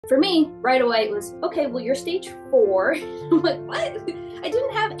For me, right away, it was, okay, well, you're stage 4. I'm like, what? I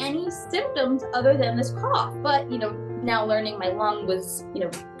didn't have any symptoms other than this cough. But, now learning my lung was,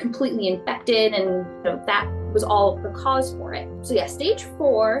 completely infected, and, that was all the cause for it. So yeah, stage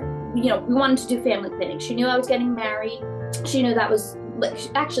 4, we wanted to do family planning. She knew I was getting married. She knew that was,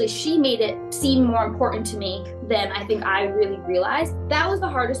 actually, she made it seem more important to me than I think I really realized. That was the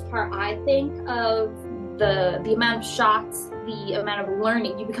hardest part, I think, of the amount of shots, the amount of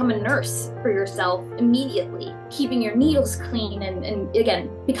learning. You become a nurse for yourself immediately. Keeping your needles clean and again,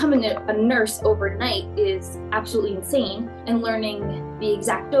 becoming a nurse overnight is absolutely insane, and learning the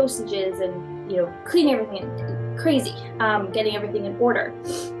exact dosages and cleaning everything, crazy, getting everything in order.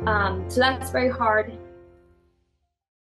 So that's very hard.